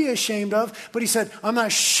could be ashamed of, but he said, I'm not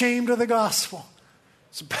ashamed of the gospel.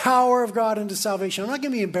 It's the power of God unto salvation. I'm not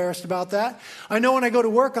going to be embarrassed about that. I know when I go to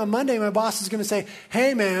work on Monday, my boss is going to say,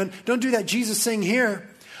 hey man, don't do that Jesus thing here.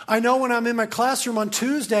 I know when I'm in my classroom on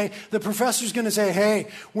Tuesday, the professor's going to say, hey,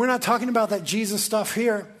 we're not talking about that Jesus stuff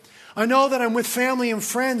here. I know that I'm with family and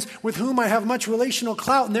friends with whom I have much relational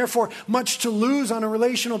clout and therefore much to lose on a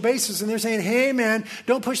relational basis. And they're saying, hey man,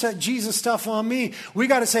 don't push that Jesus stuff on me. We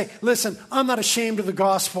got to say, listen, I'm not ashamed of the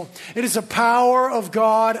gospel. It is the power of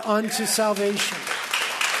God unto salvation.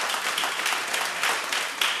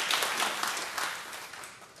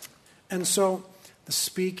 And so the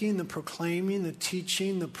speaking, the proclaiming, the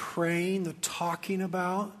teaching, the praying, the talking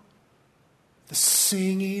about, the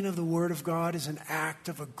singing of the word of God is an act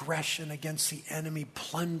of aggression against the enemy,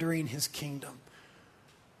 plundering his kingdom.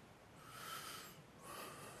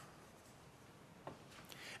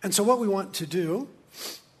 And so what we want to do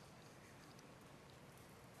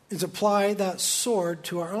is apply that sword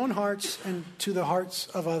to our own hearts and to the hearts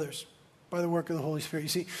of others by the work of the Holy Spirit. You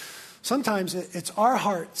see, sometimes it's our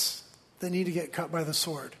hearts that need to get cut by the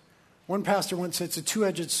sword. One pastor once said it's a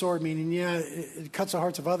two-edged sword, meaning, it cuts the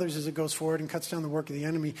hearts of others as it goes forward and cuts down the work of the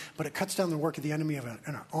enemy, but it cuts down the work of the enemy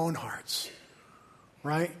in our own hearts.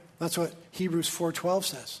 Right? That's what Hebrews 4:12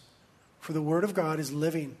 says. For the word of God is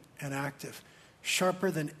living and active,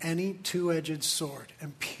 sharper than any two-edged sword,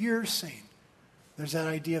 and piercing. There's that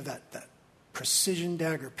idea of that precision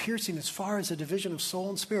dagger, piercing as far as a division of soul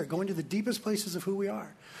and spirit, going to the deepest places of who we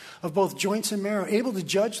are, of both joints and marrow, able to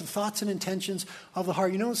judge the thoughts and intentions of the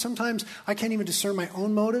heart. You know, sometimes I can't even discern my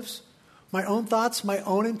own motives, my own thoughts, my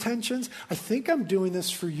own intentions. I think I'm doing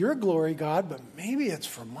this for your glory, God, but maybe it's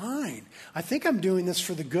for mine. I think I'm doing this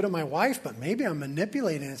for the good of my wife, but maybe I'm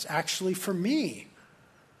manipulating. It's actually for me.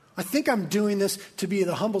 I think I'm doing this to be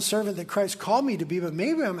the humble servant that Christ called me to be, but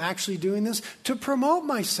maybe I'm actually doing this to promote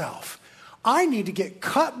myself. I need to get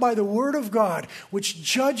cut by the word of God, which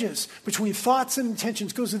judges between thoughts and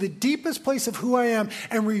intentions, goes to the deepest place of who I am,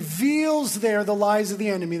 and reveals there the lies of the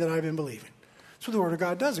enemy that I've been believing. That's what the word of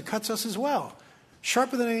God does. It cuts us as well.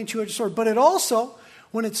 Sharper than any two-edged sword. But it also,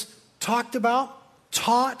 when it's talked about,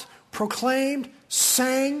 taught, proclaimed,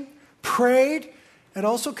 sang, prayed, it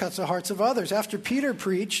also cuts the hearts of others. After Peter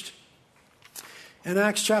preached in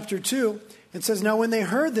Acts chapter 2, it says, now when they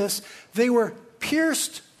heard this, they were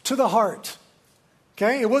pierced to the heart.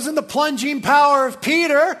 Okay? It wasn't the plunging power of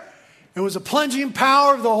Peter. It was the plunging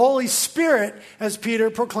power of the Holy Spirit as Peter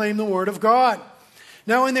proclaimed the word of God.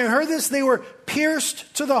 Now when they heard this, they were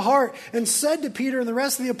pierced to the heart and said to Peter and the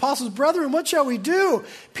rest of the apostles, brethren, what shall we do?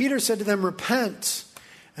 Peter said to them, repent,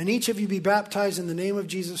 and each of you be baptized in the name of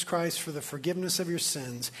Jesus Christ for the forgiveness of your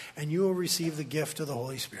sins, and you will receive the gift of the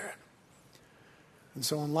Holy Spirit. And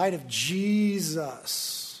so in light of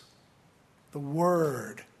Jesus, the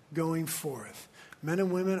word going forth, men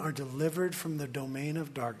and women are delivered from the domain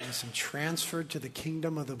of darkness and transferred to the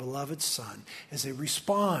kingdom of the beloved Son as they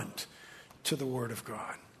respond to the word of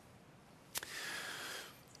God.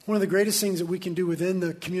 One of the greatest things that we can do within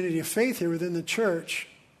the community of faith here, within the church,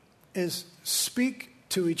 is speak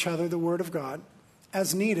to each other the word of God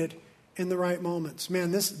as needed in the right moments.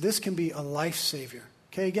 Man, this can be a life savior.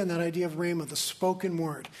 Okay, again, that idea of rhema, the spoken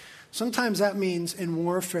word. Sometimes that means in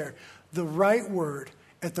warfare, the right word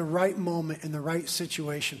at the right moment in the right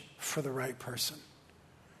situation for the right person.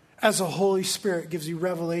 As the Holy Spirit gives you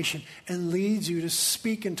revelation and leads you to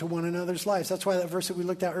speak into one another's lives. That's why that verse that we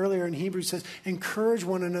looked at earlier in Hebrews says, encourage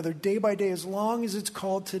one another day by day as long as it's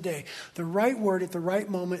called today. The right word at the right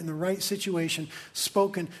moment in the right situation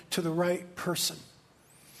spoken to the right person.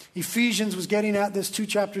 Ephesians was getting at this 2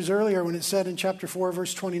 chapters earlier when it said in chapter 4,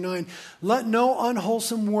 verse 29, let no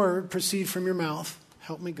unwholesome word proceed from your mouth,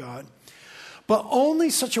 help me God, but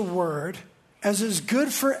only such a word as is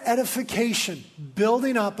good for edification,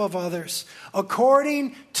 building up of others,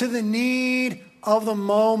 according to the need of the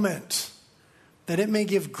moment, that it may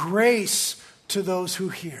give grace to those who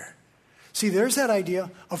hear. See, there's that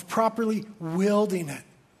idea of properly wielding it.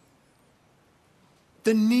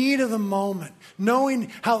 The need of the moment,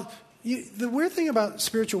 knowing how... the weird thing about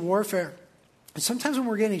spiritual warfare is sometimes when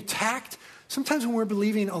we're getting attacked, sometimes when we're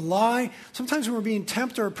believing a lie, sometimes when we're being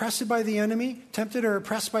tempted or oppressed by the enemy,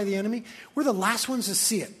 we're the last ones to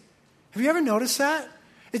see it. Have you ever noticed that?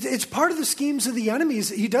 It's part of the schemes of the enemy.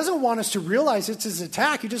 He doesn't want us to realize it's his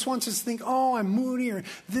attack. He just wants us to think, oh, I'm moody, or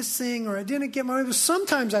this thing, or I didn't get my...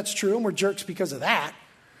 Sometimes that's true, and we're jerks because of that.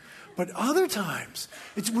 But other times,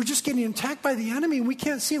 we're just getting attacked by the enemy, and we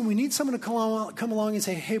can't see it. We need someone to come along and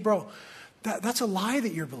say, hey, bro, that's a lie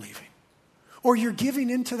that you're believing. Or you're giving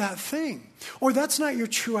into that thing. Or that's not your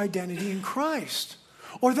true identity in Christ.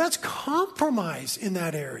 Or that's compromise in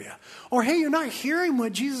that area. Or, hey, you're not hearing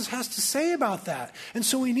what Jesus has to say about that. And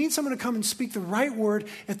so we need someone to come and speak the right word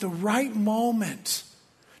at the right moment.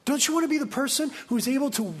 Don't you want to be the person who's able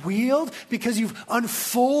to wield because you've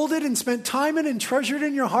unfolded and spent time in and treasured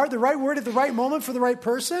in your heart the right word at the right moment for the right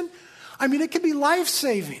person? I mean, it could be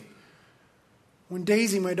life-saving. When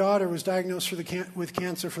Daisy, my daughter, was diagnosed with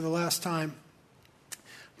cancer for the last time,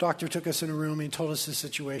 doctor took us in a room and he told us the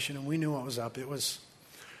situation, and we knew what was up. It was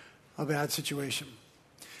a bad situation.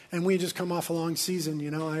 And we had just come off a long season. You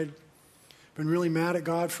know, I'd been really mad at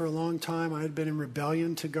God for a long time. I had been in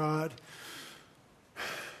rebellion to God.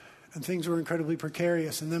 And things were incredibly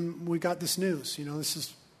precarious. And then we got this news. You know,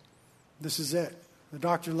 this is it. The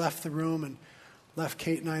doctor left the room and left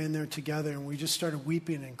Kate and I in there together, and we just started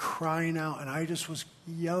weeping and crying out, and I just was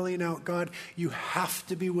yelling out, God, you have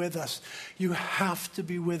to be with us. You have to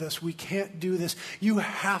be with us. We can't do this. You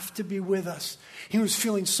have to be with us. He was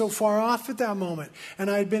feeling so far off at that moment,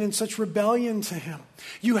 and I had been in such rebellion to him.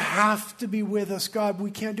 You have to be with us, God.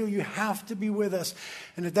 We can't do it. You have to be with us.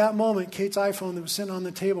 And at that moment, Kate's iPhone that was sitting on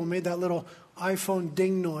the table made that little iPhone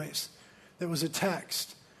ding noise that was a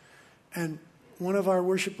text. And one of our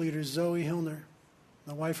worship leaders, Zoe Hillner,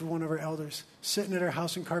 the wife of one of our elders, sitting at her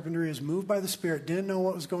house in Carpinteria, is moved by the Spirit, didn't know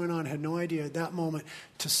what was going on, had no idea at that moment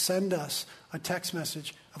to send us a text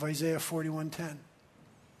message of Isaiah 41:10.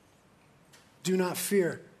 Do not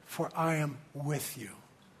fear, for I am with you.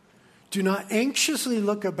 Do not anxiously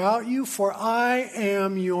look about you, for I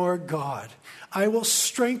am your God. I will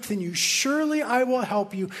strengthen you. Surely I will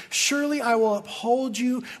help you. Surely I will uphold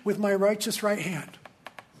you with my righteous right hand.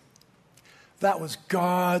 That was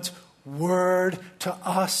God's word to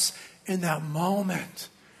us in that moment.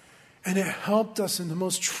 And it helped us in the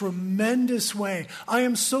most tremendous way. I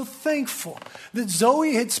am so thankful that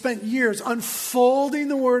Zoe had spent years unfolding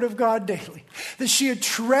the Word of God daily, that she had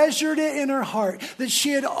treasured it in her heart, that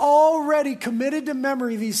she had already committed to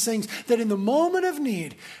memory these things, that in the moment of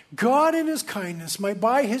need, God in His kindness might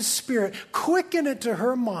by His Spirit quicken it to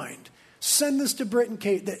her mind. Send this to Britt and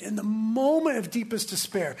Kate, that in the moment of deepest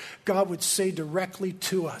despair, God would say directly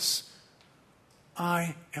to us,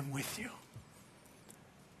 I am with you.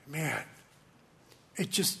 Man, it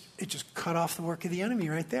just cut off the work of the enemy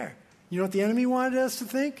right there. You know what the enemy wanted us to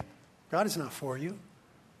think? God is not for you.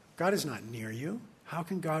 God is not near you. How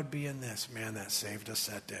can God be in this? Man, that saved us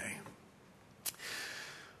that day.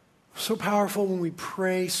 So powerful when we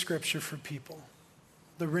pray Scripture for people.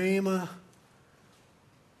 The Rhema,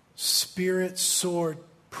 Spirit, sword,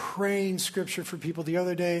 praying Scripture for people. The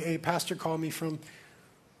other day, a pastor called me from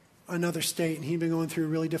another state, and he'd been going through a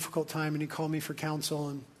really difficult time, and he called me for counsel,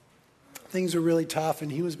 and things were really tough, and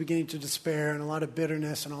he was beginning to despair and a lot of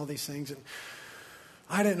bitterness and all these things. And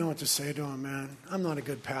I didn't know what to say to him, man. I'm not a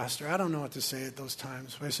good pastor. I don't know what to say at those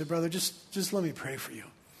times. But I said, brother, just let me pray for you.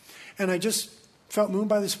 And I just felt moved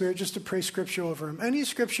by the Spirit just to pray Scripture over him. Any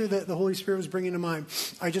Scripture that the Holy Spirit was bringing to mind,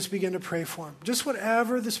 I just began to pray for him. Just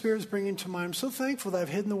whatever the Spirit was bringing to mind. I'm so thankful that I've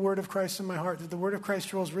hidden the Word of Christ in my heart, that the Word of Christ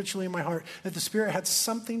dwells richly in my heart, that the Spirit had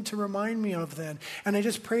something to remind me of then. And I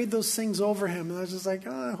just prayed those things over him. And I was just like,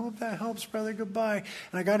 oh, I hope that helps, brother. Goodbye.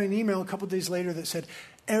 And I got an email a couple days later that said,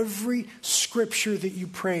 every Scripture that you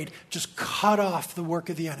prayed just cut off the work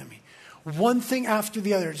of the enemy. One thing after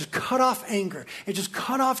the other. It just cut off anger. It just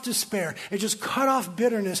cut off despair. It just cut off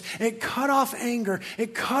bitterness. It cut off anger.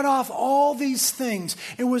 It cut off all these things.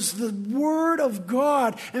 It was the Word of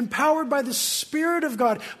God, empowered by the Spirit of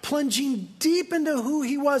God, plunging deep into who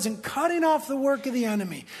He was and cutting off the work of the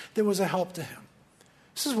enemy that was a help to him.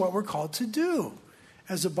 This is what we're called to do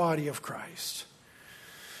as a body of Christ.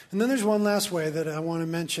 And then there's one last way that I want to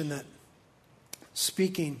mention, that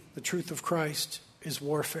speaking the truth of Christ is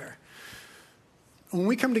warfare. When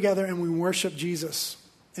we come together and we worship Jesus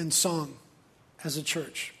in song as a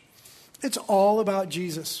church, it's all about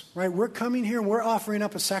Jesus, right? We're coming here and we're offering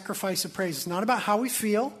up a sacrifice of praise. It's not about how we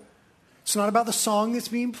feel. It's not about the song that's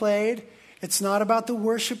being played. It's not about the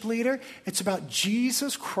worship leader. It's about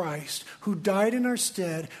Jesus Christ, who died in our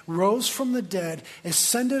stead, rose from the dead,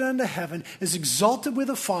 ascended unto heaven, is exalted with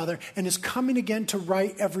the Father, and is coming again to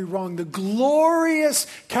right every wrong. The glorious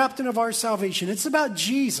captain of our salvation. It's about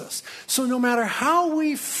Jesus. So no matter how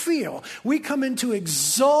we feel, we come in to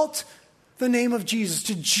exalt the name of Jesus,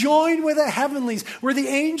 to join with the heavenlies where the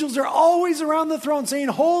angels are always around the throne saying,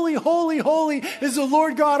 holy, holy, holy is the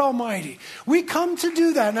Lord God Almighty. We come to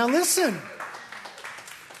do that. Now listen,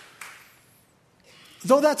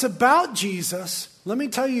 though that's about Jesus, let me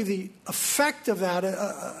tell you the effect of that,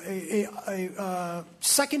 a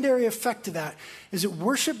secondary effect of that is that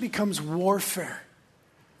worship becomes warfare.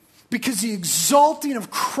 Because the exalting of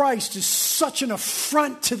Christ is such an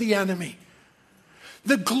affront to the enemy.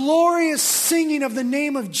 The glorious singing of the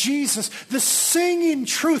name of Jesus, the singing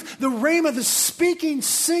truth, the rhema, the speaking,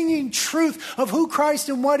 singing truth of who Christ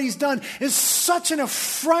and what he's done is such an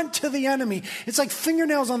affront to the enemy. It's like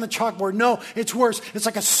fingernails on the chalkboard. No, it's worse. It's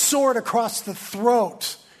like a sword across the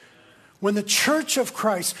throat. When the church of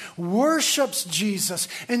Christ worships Jesus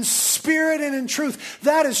in spirit and in truth,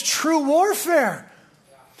 that is true warfare.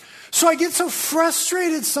 So I get so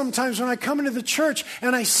frustrated sometimes when I come into the church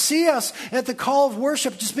and I see us at the call of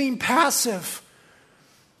worship just being passive.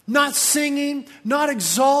 Not singing, not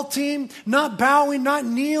exalting, not bowing, not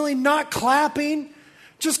kneeling, not clapping.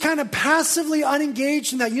 Just kind of passively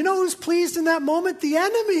unengaged in that. You know who's pleased in that moment? The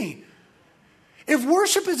enemy. If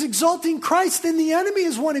worship is exalting Christ, then the enemy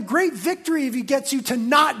has won a great victory if he gets you to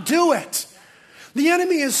not do it. The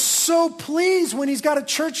enemy is so pleased when he's got a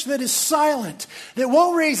church that is silent, that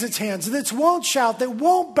won't raise its hands, that won't shout, that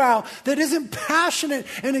won't bow, that isn't passionate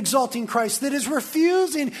in exalting Christ, that is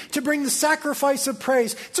refusing to bring the sacrifice of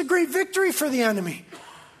praise. It's a great victory for the enemy.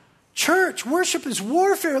 Church, worship is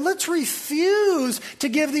warfare. Let's refuse to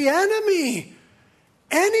give the enemy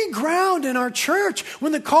any ground in our church.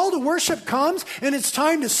 When the call to worship comes and it's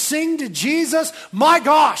time to sing to Jesus, my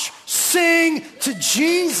gosh, sing to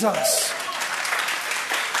Jesus.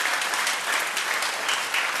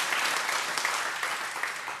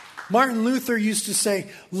 Martin Luther used to say,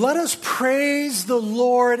 let us praise the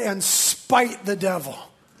Lord and spite the devil.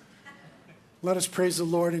 Let us praise the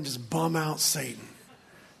Lord and just bum out Satan.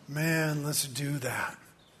 Man, let's do that.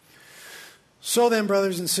 So then,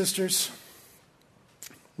 brothers and sisters,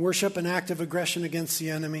 worship an act of aggression against the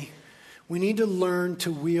enemy. We need to learn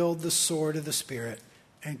to wield the sword of the Spirit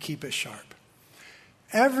and keep it sharp.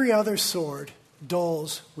 Every other sword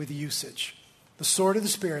dulls with usage. The sword of the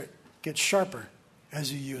Spirit gets sharper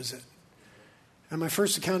as you use it. And my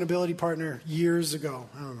first accountability partner years ago,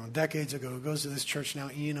 decades ago, who goes to this church now,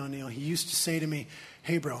 Ian O'Neill, he used to say to me,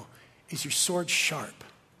 hey bro, is your sword sharp?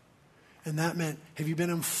 And that meant, have you been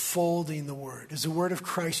unfolding the word? Is the word of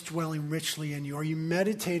Christ dwelling richly in you? Are you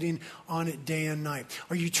meditating on it day and night?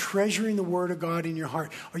 Are you treasuring the word of God in your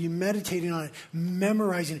heart? Are you meditating on it,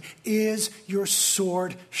 memorizing it? Is your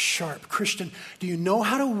sword sharp? Christian, do you know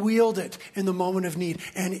how to wield it in the moment of need?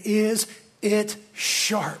 And is it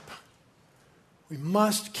sharp? We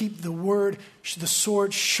must keep the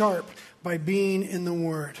sword sharp by being in the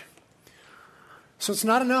word. So it's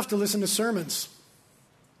not enough to listen to sermons.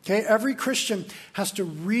 Okay, every Christian has to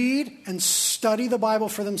read and study the Bible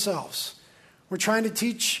for themselves. We're trying to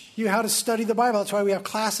teach you how to study the Bible. That's why we have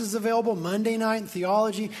classes available Monday night in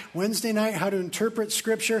theology, Wednesday night how to interpret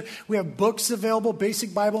Scripture. We have books available,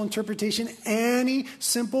 basic Bible interpretation. Any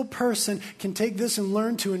simple person can take this and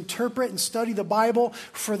learn to interpret and study the Bible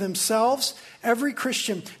for themselves. Every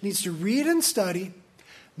Christian needs to read and study,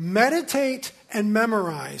 meditate and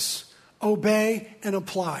memorize, obey and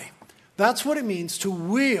apply. That's what it means to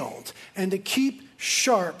wield and to keep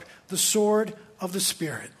sharp the sword of the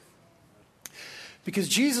Spirit. Because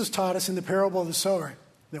Jesus taught us in the parable of the sower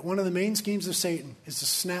that one of the main schemes of Satan is to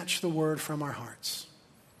snatch the word from our hearts.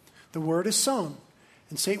 The word is sown,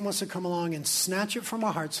 and Satan wants to come along and snatch it from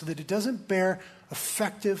our hearts so that it doesn't bear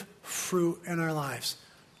effective fruit in our lives.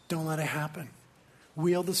 Don't let it happen.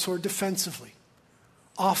 Wield the sword defensively,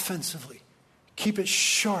 offensively. Keep it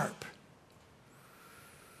sharp.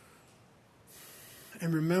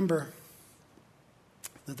 And remember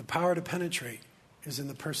that the power to penetrate is in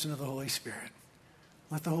the person of the Holy Spirit.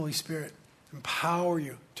 Let the Holy Spirit empower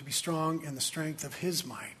you to be strong in the strength of His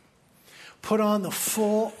might. Put on the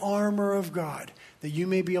full armor of God that you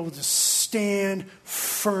may be able to stand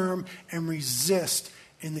firm and resist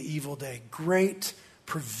in the evil day. Great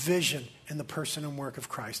provision in the person and work of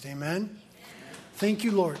Christ. Amen? Thank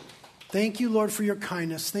you, Lord. Thank you, Lord, for your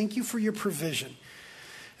kindness. Thank you for your provision.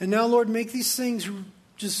 And now, Lord, make these things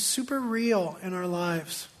just super real in our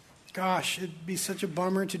lives. Gosh, it'd be such a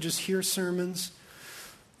bummer to just hear sermons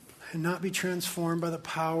and not be transformed by the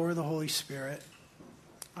power of the Holy Spirit.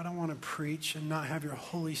 I don't want to preach and not have your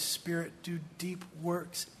Holy Spirit do deep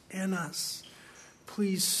works in us.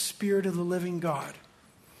 Please, Spirit of the living God,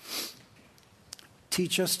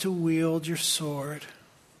 teach us to wield your sword.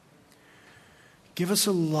 Give us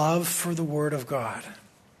a love for the Word of God.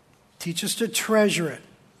 Teach us to treasure it,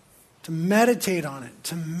 to meditate on it,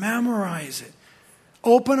 to memorize it.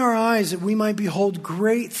 Open our eyes that we might behold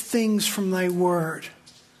great things from thy word.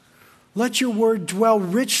 Let your word dwell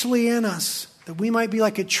richly in us, that we might be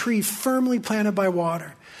like a tree firmly planted by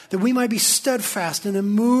water, that we might be steadfast and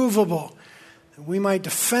immovable, that we might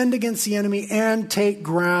defend against the enemy and take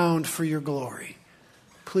ground for your glory.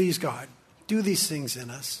 Please, God, do these things in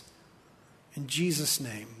us. In Jesus'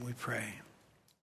 name we pray.